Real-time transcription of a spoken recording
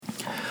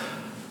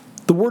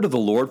The word of the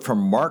Lord from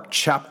Mark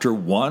chapter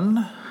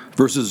 1,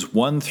 verses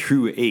 1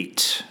 through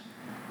 8.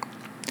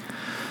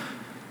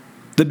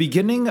 The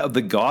beginning of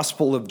the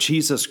gospel of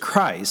Jesus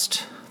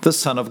Christ, the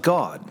Son of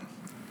God.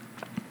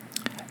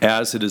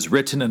 As it is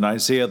written in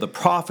Isaiah the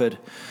prophet,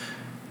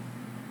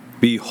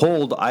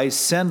 "Behold, I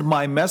send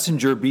my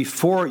messenger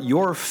before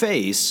your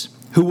face,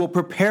 who will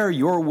prepare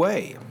your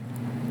way.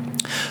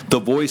 The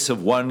voice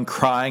of one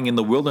crying in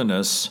the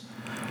wilderness,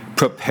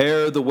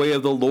 prepare the way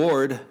of the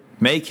Lord,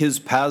 make his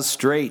paths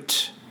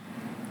straight."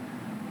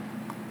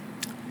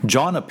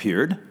 John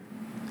appeared,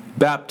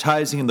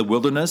 baptizing in the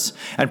wilderness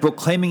and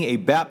proclaiming a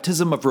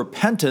baptism of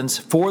repentance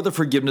for the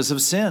forgiveness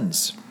of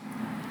sins.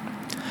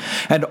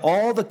 And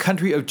all the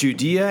country of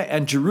Judea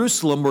and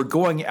Jerusalem were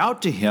going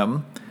out to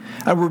him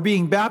and were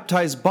being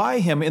baptized by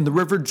him in the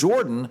river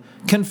Jordan,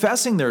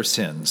 confessing their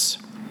sins.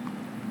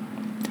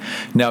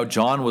 Now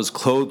John was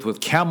clothed with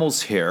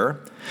camel's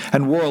hair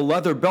and wore a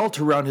leather belt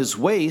around his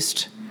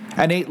waist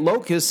and ate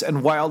locusts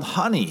and wild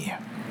honey.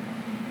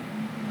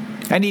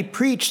 And he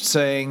preached,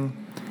 saying,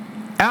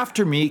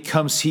 "After me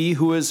comes he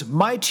who is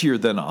mightier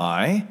than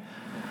I,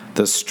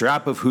 the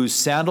strap of whose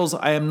sandals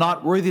I am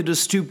not worthy to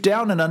stoop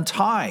down and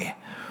untie.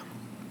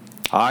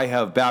 I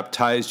have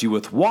baptized you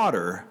with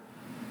water,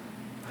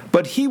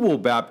 but he will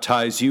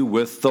baptize you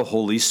with the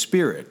Holy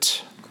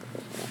Spirit."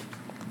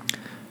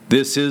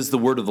 This is the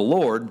word of the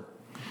Lord.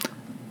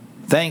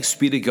 Thanks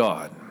be to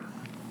God.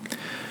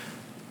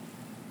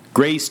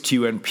 Grace to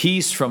you and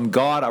peace from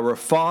God our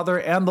Father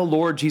and the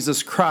Lord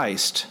Jesus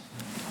Christ.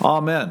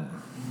 Amen.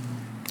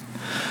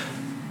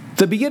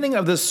 The beginning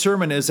of this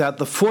sermon is at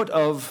the foot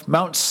of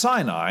Mount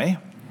Sinai,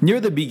 near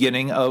the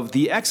beginning of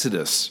the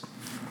Exodus.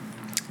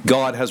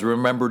 God has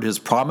remembered his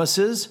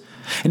promises,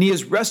 and he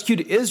has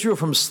rescued Israel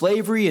from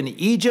slavery in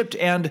Egypt,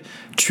 and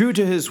true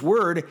to his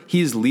word,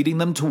 he is leading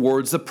them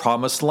towards the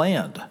promised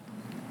land.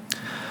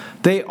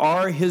 They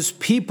are his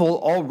people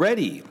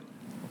already.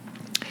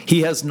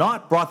 He has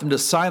not brought them to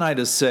Sinai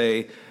to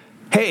say,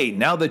 "Hey,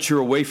 now that you're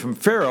away from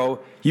Pharaoh,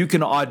 you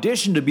can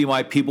audition to be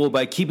my people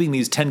by keeping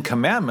these 10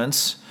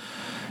 commandments.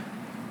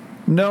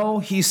 No,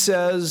 he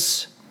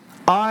says,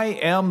 "I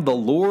am the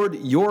Lord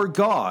your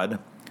God,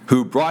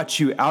 who brought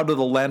you out of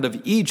the land of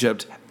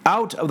Egypt,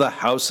 out of the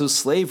house of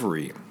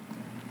slavery."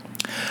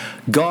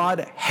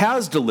 God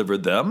has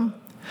delivered them,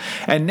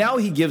 and now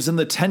he gives them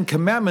the 10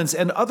 commandments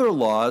and other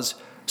laws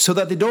so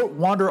that they don't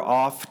wander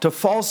off to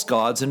false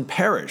gods and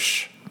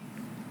perish.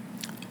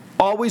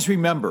 Always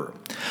remember,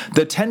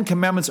 the 10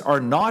 commandments are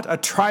not a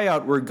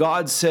tryout where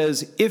God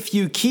says, "If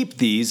you keep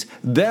these,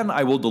 then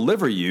I will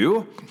deliver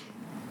you."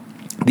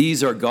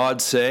 These are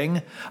God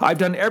saying, "I've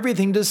done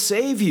everything to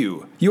save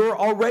you. You are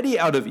already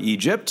out of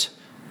Egypt.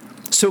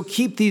 So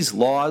keep these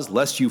laws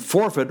lest you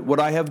forfeit what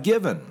I have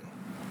given."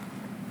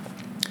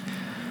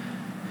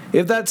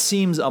 If that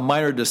seems a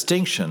minor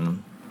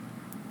distinction,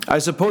 I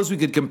suppose we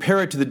could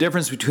compare it to the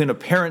difference between a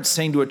parent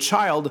saying to a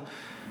child,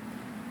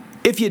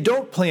 "If you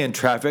don't play in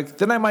traffic,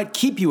 then I might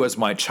keep you as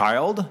my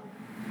child."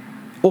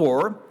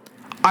 Or,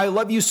 "I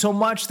love you so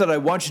much that I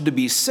want you to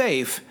be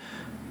safe,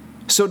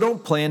 so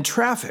don't play in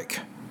traffic."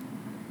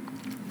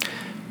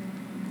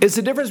 It's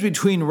the difference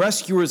between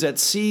rescuers at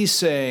sea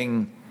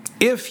saying,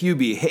 "If you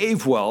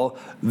behave well,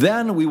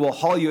 then we will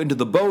haul you into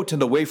the boat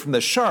and away from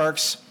the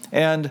sharks,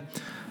 and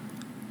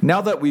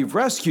now that we've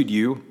rescued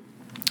you,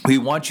 we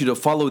want you to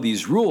follow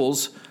these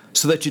rules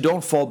so that you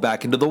don't fall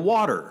back into the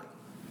water."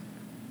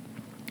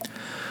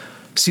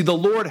 See, the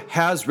Lord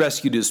has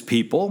rescued his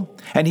people,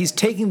 and he's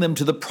taking them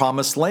to the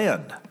promised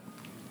land.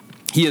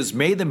 He has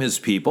made them his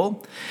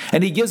people,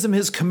 and he gives them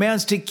his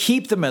commands to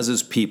keep them as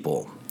his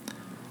people.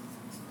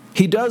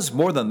 He does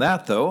more than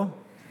that, though.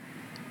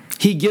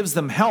 He gives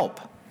them help.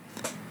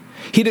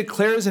 He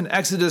declares in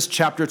Exodus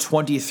chapter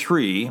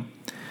 23,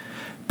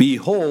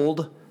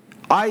 "Behold,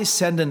 I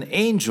send an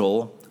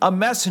angel, a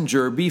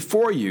messenger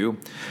before you,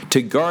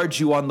 to guard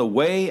you on the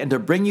way and to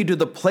bring you to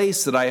the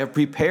place that I have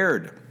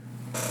prepared."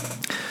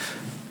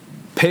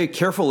 Pay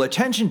careful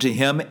attention to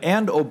him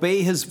and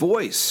obey his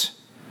voice.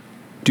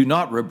 Do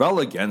not rebel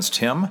against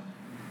him,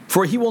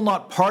 for he will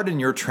not pardon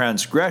your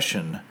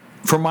transgression,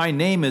 for my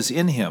name is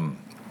in him.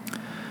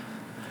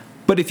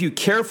 But if you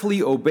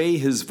carefully obey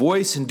his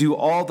voice and do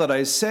all that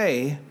I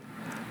say,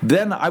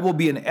 then I will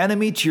be an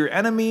enemy to your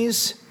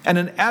enemies and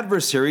an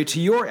adversary to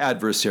your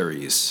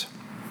adversaries.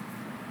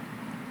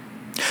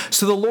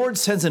 So the Lord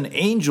sends an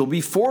angel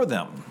before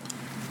them.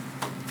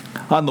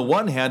 On the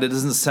one hand, it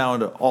doesn't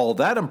sound all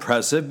that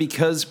impressive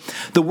because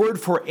the word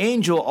for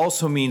angel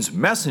also means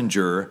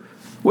messenger,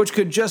 which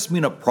could just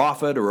mean a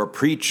prophet or a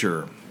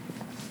preacher.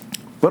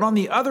 But on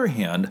the other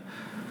hand,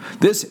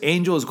 this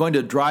angel is going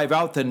to drive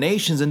out the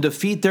nations and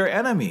defeat their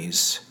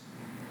enemies.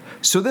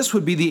 So this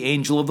would be the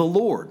angel of the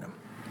Lord.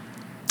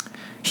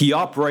 He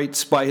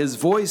operates by his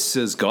voice,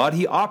 says God.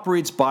 He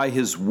operates by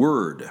his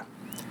word.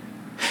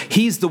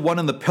 He's the one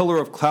in the pillar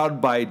of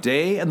cloud by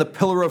day and the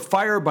pillar of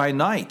fire by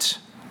night.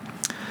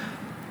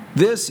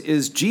 This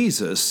is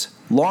Jesus,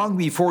 long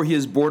before he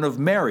is born of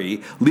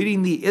Mary,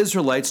 leading the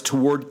Israelites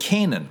toward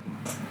Canaan.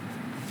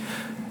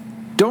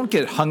 Don't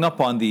get hung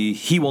up on the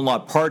 "he will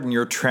not pardon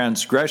your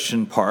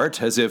transgression"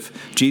 part, as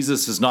if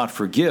Jesus does not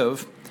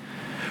forgive.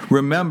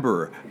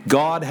 Remember,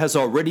 God has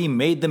already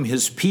made them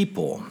his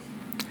people.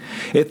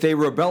 If they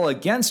rebel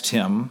against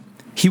him,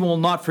 he will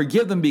not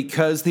forgive them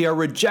because they are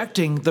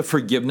rejecting the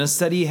forgiveness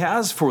that he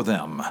has for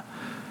them.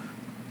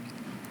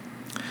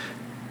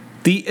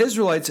 The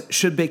Israelites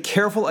should pay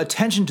careful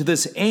attention to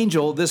this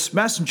angel, this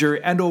messenger,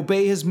 and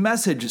obey his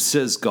message,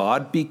 says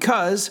God,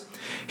 because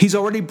he's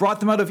already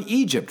brought them out of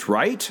Egypt,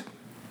 right?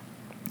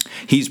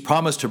 He's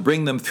promised to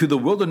bring them through the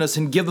wilderness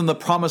and give them the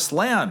promised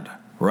land,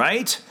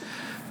 right?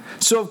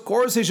 So of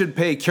course they should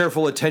pay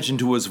careful attention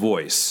to his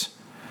voice,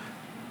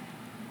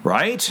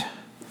 right?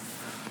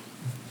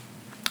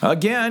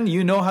 Again,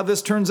 you know how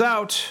this turns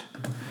out.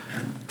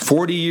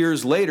 40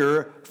 years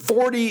later,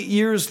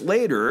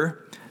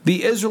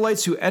 the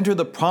Israelites who enter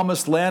the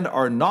promised land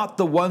are not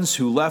the ones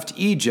who left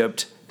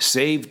Egypt,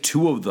 save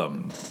 2 of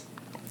them.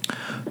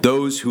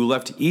 Those who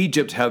left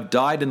Egypt have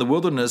died in the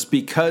wilderness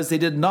because they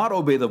did not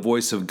obey the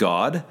voice of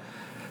God.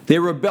 They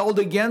rebelled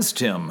against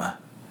him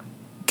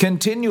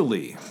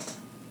continually.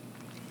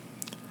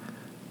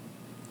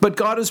 But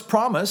God has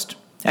promised,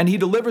 and he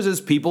delivers his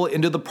people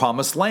into the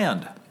promised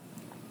land.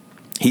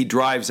 He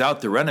drives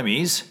out their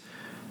enemies.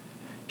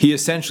 He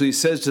essentially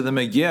says to them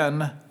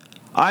again,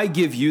 I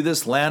give you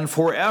this land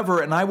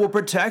forever, and I will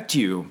protect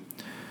you.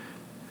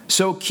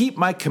 So keep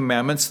my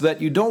commandments so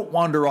that you don't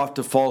wander off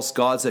to false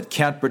gods that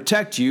can't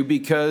protect you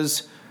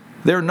because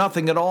they're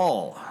nothing at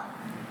all.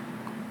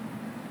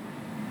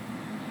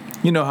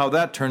 You know how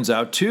that turns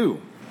out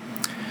too.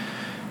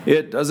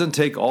 It doesn't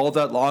take all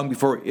that long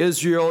before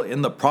Israel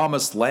in the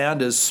promised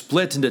land is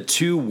split into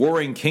 2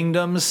 warring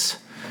kingdoms.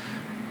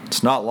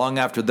 It's not long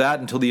after that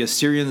until the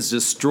Assyrians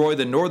destroy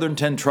the northern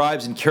 10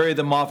 tribes and carry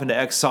them off into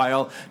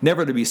exile,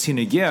 never to be seen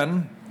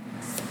again.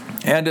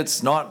 And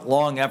it's not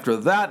long after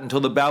that until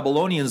the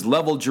Babylonians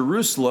level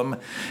Jerusalem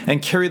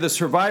and carry the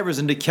survivors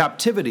into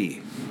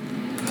captivity.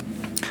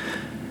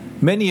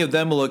 Many of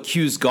them will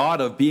accuse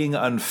God of being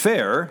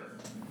unfair,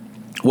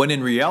 when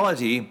in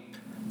reality,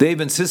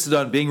 they've insisted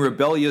on being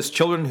rebellious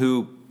children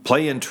who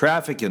play in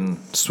traffic and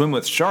swim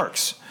with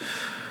sharks.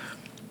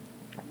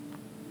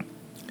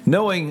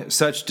 Knowing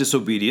such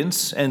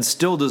disobedience and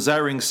still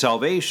desiring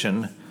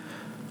salvation,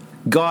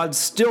 God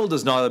still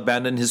does not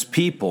abandon his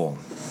people.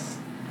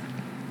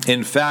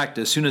 In fact,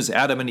 as soon as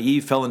Adam and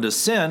Eve fell into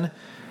sin,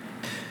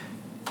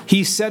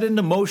 he set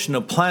into motion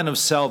a plan of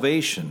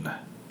salvation,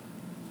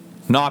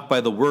 not by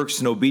the works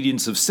and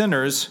obedience of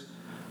sinners,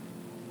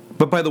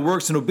 but by the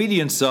works and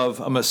obedience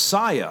of a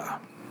Messiah.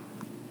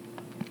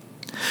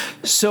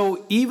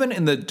 So even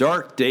in the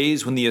dark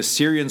days when the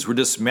Assyrians were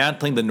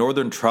dismantling the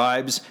northern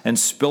tribes and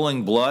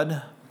spilling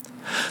blood,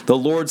 the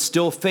Lord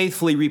still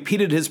faithfully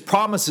repeated his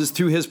promises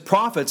through his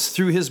prophets,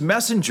 through his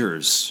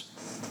messengers.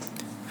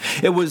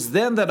 It was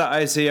then that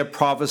Isaiah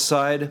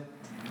prophesied,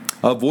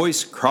 a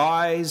voice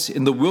cries,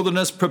 in the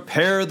wilderness,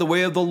 prepare the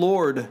way of the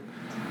Lord.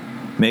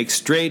 Make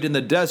straight in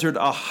the desert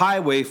a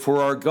highway for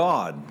our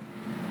God.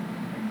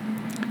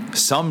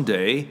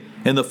 Someday,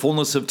 in the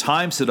fullness of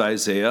time, said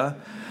Isaiah,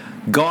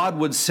 God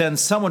would send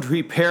someone to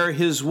prepare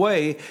his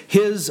way,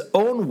 his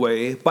own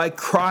way, by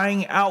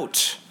crying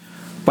out,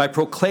 by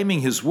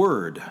proclaiming his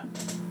word.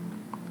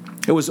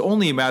 It was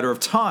only a matter of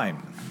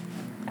time.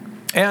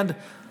 And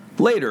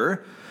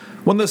later,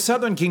 when the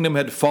southern kingdom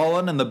had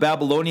fallen and the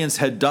Babylonians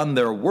had done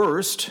their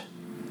worst,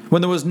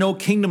 when there was no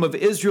kingdom of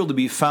Israel to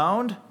be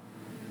found,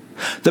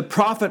 the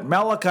prophet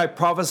Malachi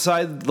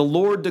prophesied the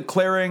Lord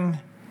declaring,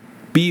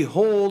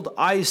 Behold,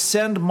 I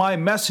send my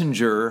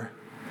messenger,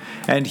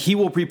 and he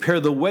will prepare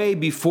the way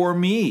before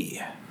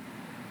me.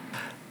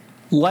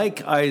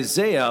 Like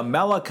Isaiah,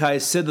 Malachi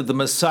said that the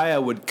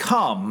Messiah would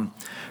come,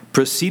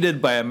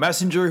 preceded by a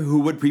messenger who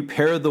would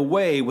prepare the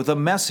way with a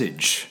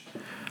message.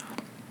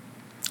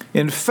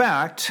 In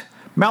fact,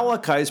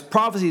 Malachi's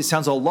prophecy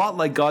sounds a lot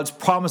like God's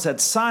promise at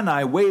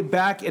Sinai way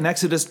back in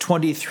Exodus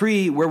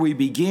 23, where we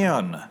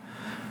began.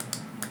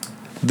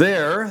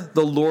 There,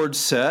 the Lord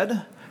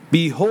said,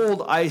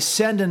 Behold, I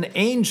send an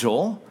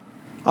angel,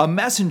 a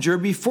messenger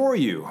before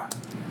you.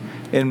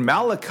 In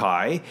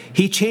Malachi,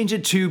 he changed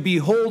it to,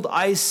 Behold,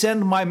 I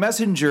send my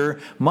messenger,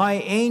 my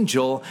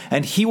angel,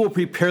 and he will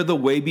prepare the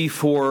way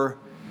before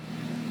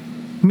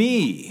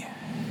me.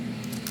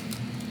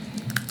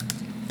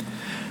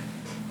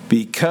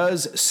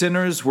 Because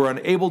sinners were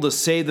unable to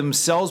save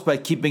themselves by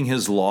keeping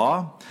his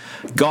law,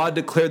 God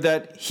declared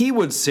that he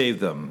would save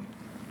them,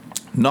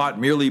 not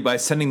merely by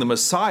sending the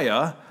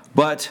Messiah,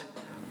 but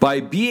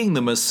by being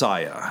the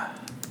Messiah.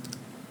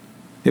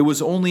 It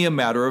was only a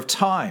matter of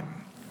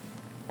time.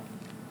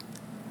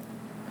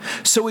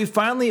 So we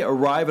finally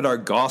arrive at our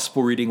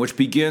gospel reading, which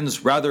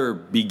begins rather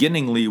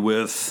beginningly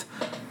with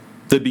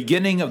the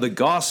beginning of the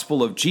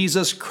gospel of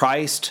Jesus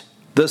Christ,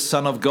 the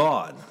Son of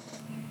God.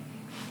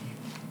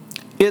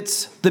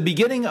 It's the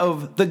beginning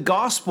of the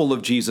gospel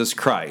of Jesus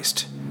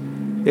Christ.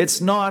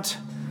 It's not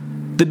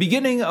the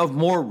beginning of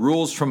more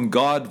rules from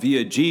God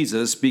via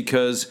Jesus,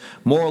 because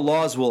more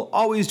laws will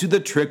always do the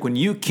trick when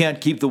you can't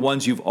keep the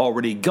ones you've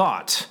already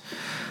got.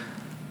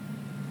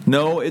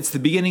 No, it's the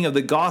beginning of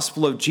the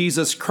gospel of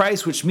Jesus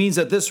Christ, which means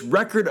that this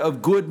record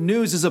of good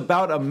news is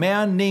about a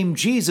man named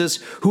Jesus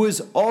who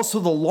is also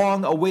the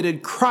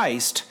long-awaited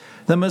Christ,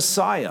 the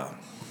Messiah.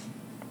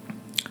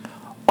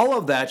 All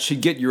of that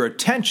should get your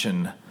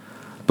attention,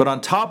 but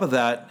on top of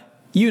that,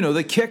 you know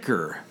the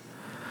kicker.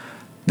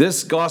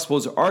 This gospel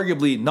is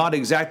arguably not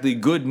exactly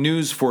good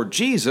news for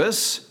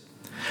Jesus,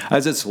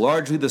 as it's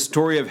largely the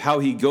story of how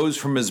he goes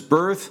from his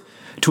birth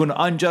to an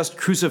unjust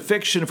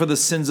crucifixion for the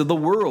sins of the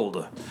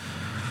world.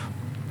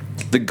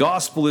 The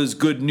gospel is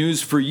good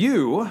news for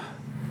you,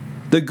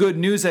 the good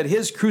news that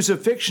his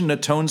crucifixion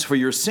atones for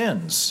your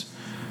sins.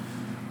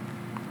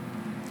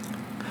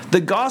 The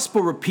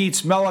gospel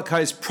repeats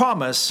Malachi's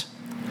promise,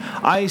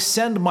 I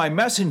send my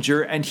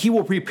messenger and he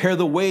will prepare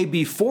the way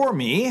before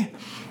me,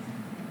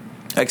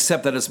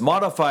 except that it's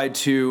modified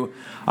to,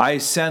 I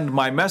send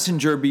my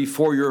messenger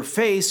before your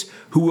face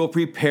who will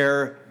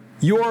prepare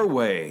your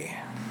way.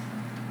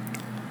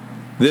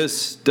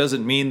 This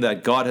doesn't mean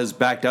that God has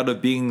backed out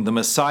of being the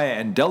Messiah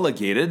and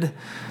delegated.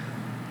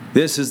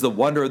 This is the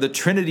wonder of the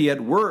Trinity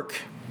at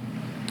work,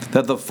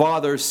 that the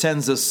Father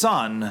sends the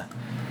Son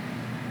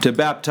to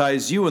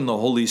baptize you in the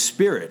Holy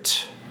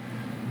Spirit.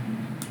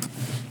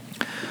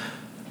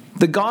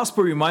 The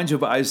gospel reminds you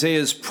of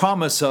Isaiah's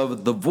promise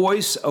of the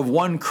voice of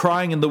one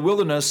crying in the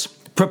wilderness,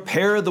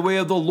 prepare the way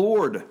of the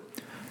Lord,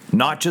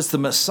 not just the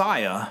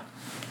Messiah,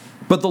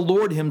 but the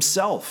Lord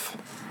himself.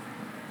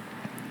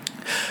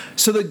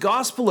 So the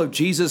gospel of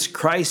Jesus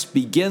Christ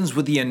begins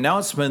with the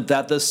announcement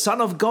that the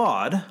Son of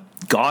God,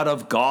 God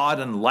of God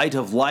and light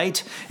of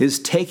light, is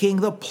taking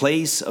the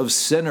place of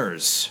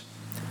sinners.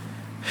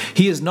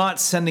 He is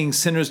not sending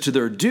sinners to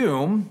their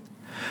doom,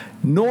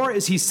 nor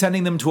is he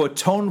sending them to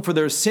atone for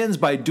their sins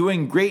by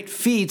doing great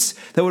feats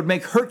that would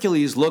make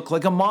Hercules look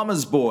like a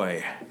mama's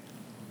boy.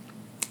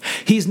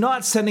 He's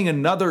not sending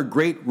another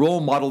great role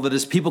model that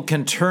his people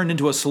can turn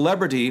into a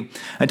celebrity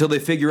until they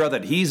figure out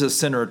that he's a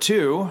sinner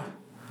too.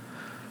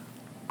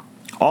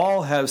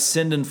 All have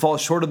sinned and fall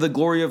short of the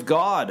glory of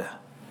God.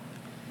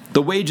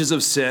 The wages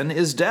of sin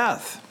is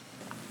death.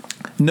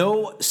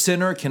 No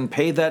sinner can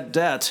pay that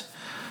debt,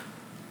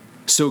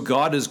 so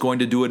God is going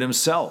to do it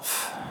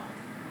himself.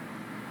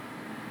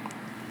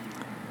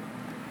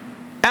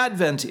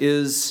 Advent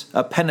is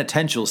a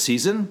penitential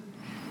season.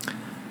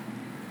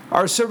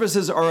 Our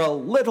services are a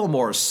little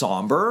more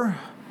somber,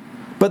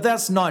 but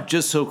that's not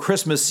just so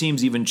Christmas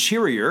seems even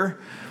cheerier.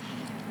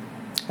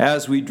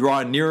 As we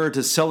draw nearer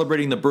to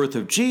celebrating the birth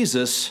of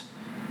Jesus,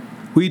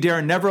 we dare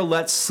never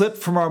let slip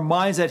from our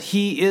minds that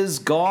he is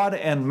God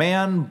and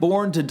man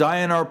born to die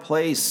in our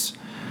place.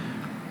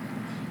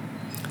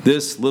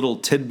 This little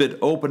tidbit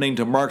opening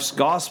to Mark's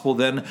gospel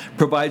then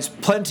provides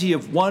plenty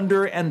of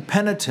wonder and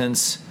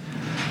penitence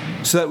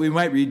so that we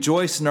might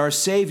rejoice in our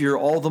Savior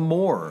all the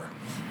more.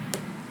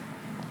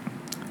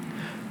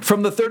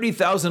 From the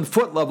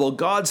 30,000-foot level,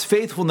 God's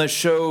faithfulness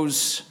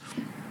shows,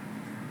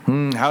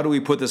 how do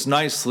we put this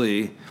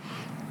nicely?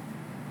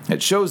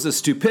 It shows the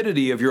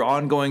stupidity of your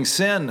ongoing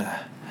sin.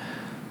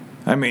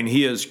 I mean,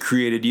 he has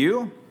created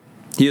you,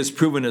 he has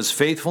proven his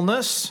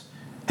faithfulness,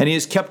 and he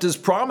has kept his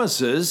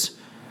promises,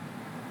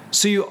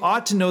 so you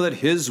ought to know that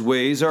his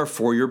ways are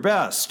for your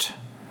best.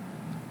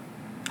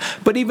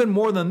 But even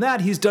more than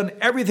that, he's done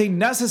everything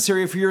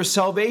necessary for your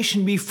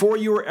salvation before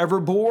you were ever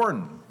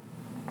born.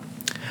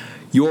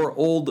 Your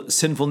old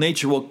sinful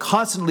nature will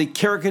constantly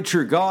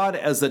caricature God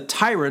as the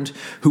tyrant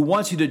who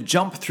wants you to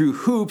jump through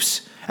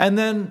hoops and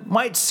then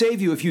might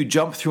save you if you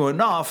jump through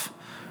enough.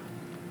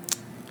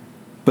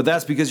 But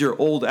that's because your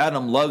old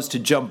Adam loves to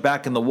jump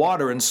back in the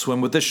water and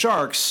swim with the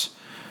sharks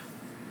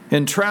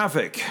in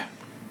traffic.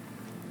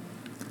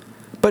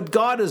 But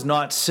God is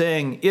not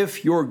saying,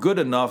 if you're good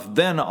enough,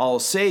 then I'll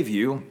save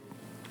you.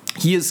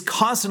 He is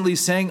constantly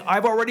saying,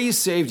 I've already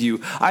saved you.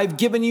 I've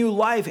given you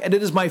life, and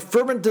it is my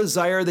fervent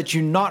desire that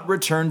you not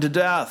return to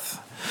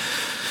death.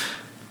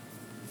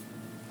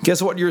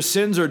 Guess what your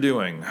sins are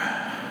doing?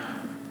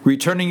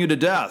 Returning you to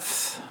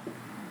death.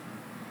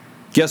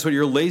 Guess what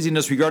your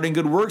laziness regarding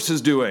good works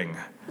is doing?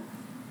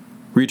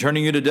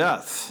 Returning you to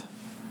death.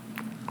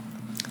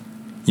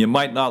 You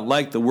might not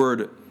like the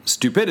word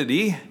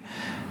stupidity,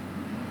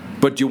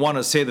 but you want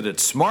to say that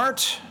it's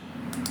smart?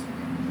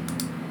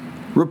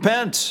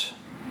 Repent.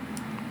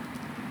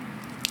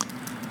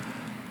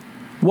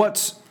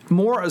 What's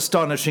more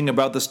astonishing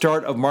about the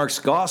start of Mark's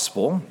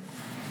gospel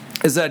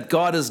is that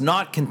God is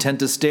not content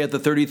to stay at the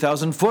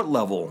 30,000-foot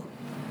level.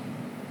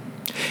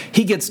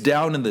 He gets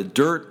down in the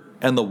dirt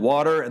and the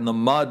water and the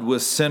mud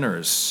with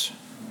sinners.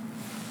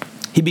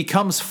 He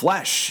becomes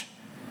flesh.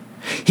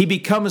 He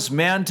becomes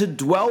man to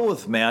dwell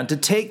with man, to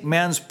take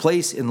man's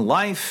place in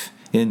life,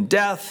 in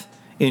death,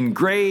 in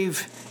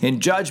grave, in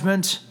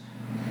judgment,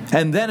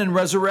 and then in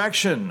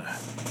resurrection.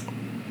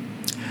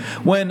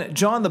 When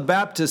John the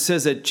Baptist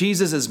says that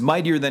Jesus is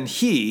mightier than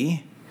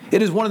he,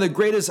 it is one of the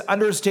greatest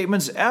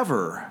understatements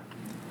ever.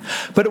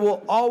 But it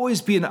will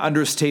always be an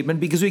understatement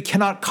because we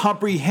cannot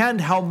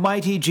comprehend how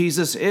mighty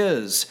Jesus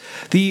is.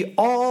 The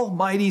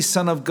almighty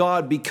Son of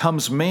God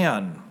becomes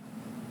man,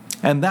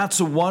 and that's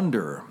a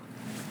wonder.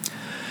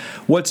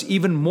 What's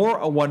even more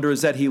a wonder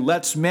is that he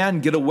lets man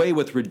get away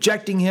with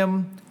rejecting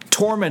him,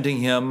 tormenting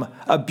him,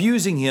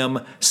 abusing him,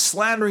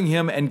 slandering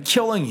him, and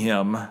killing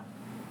him.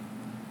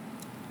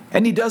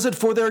 And he does it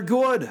for their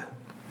good.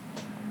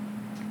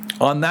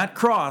 On that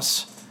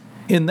cross,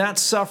 in that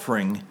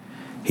suffering,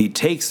 he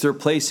takes their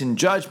place in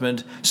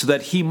judgment so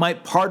that he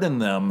might pardon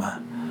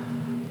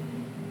them,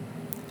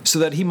 so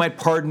that he might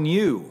pardon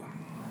you.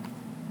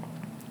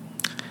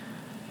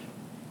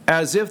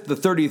 As if the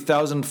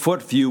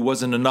 30,000-foot view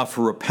wasn't enough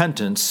for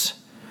repentance,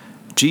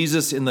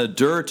 Jesus in the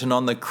dirt and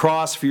on the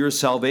cross for your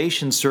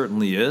salvation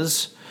certainly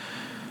is.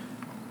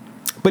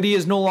 But he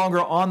is no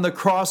longer on the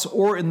cross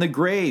or in the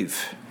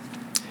grave.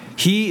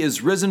 He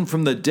is risen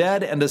from the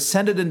dead and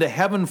ascended into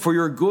heaven for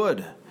your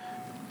good.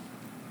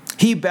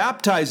 He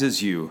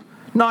baptizes you,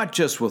 not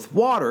just with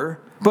water,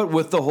 but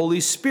with the Holy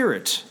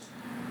Spirit.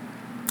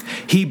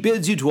 He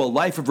bids you to a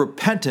life of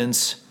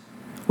repentance,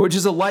 which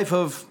is a life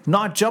of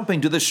not jumping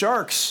to the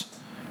sharks.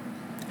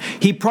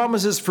 He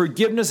promises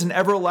forgiveness and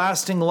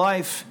everlasting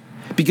life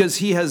because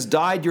he has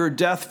died your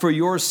death for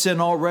your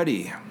sin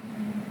already.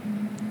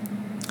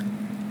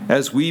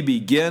 As we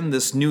begin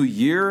this new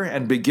year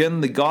and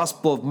begin the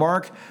Gospel of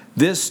Mark,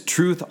 this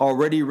truth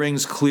already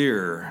rings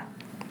clear.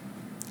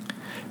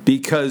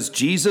 Because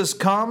Jesus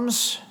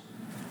comes,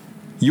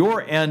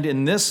 your end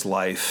in this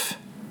life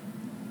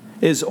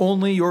is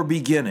only your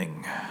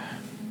beginning.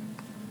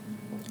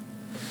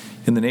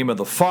 In the name of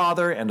the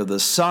Father, and of the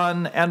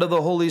Son, and of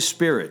the Holy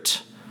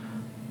Spirit.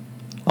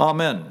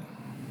 Amen.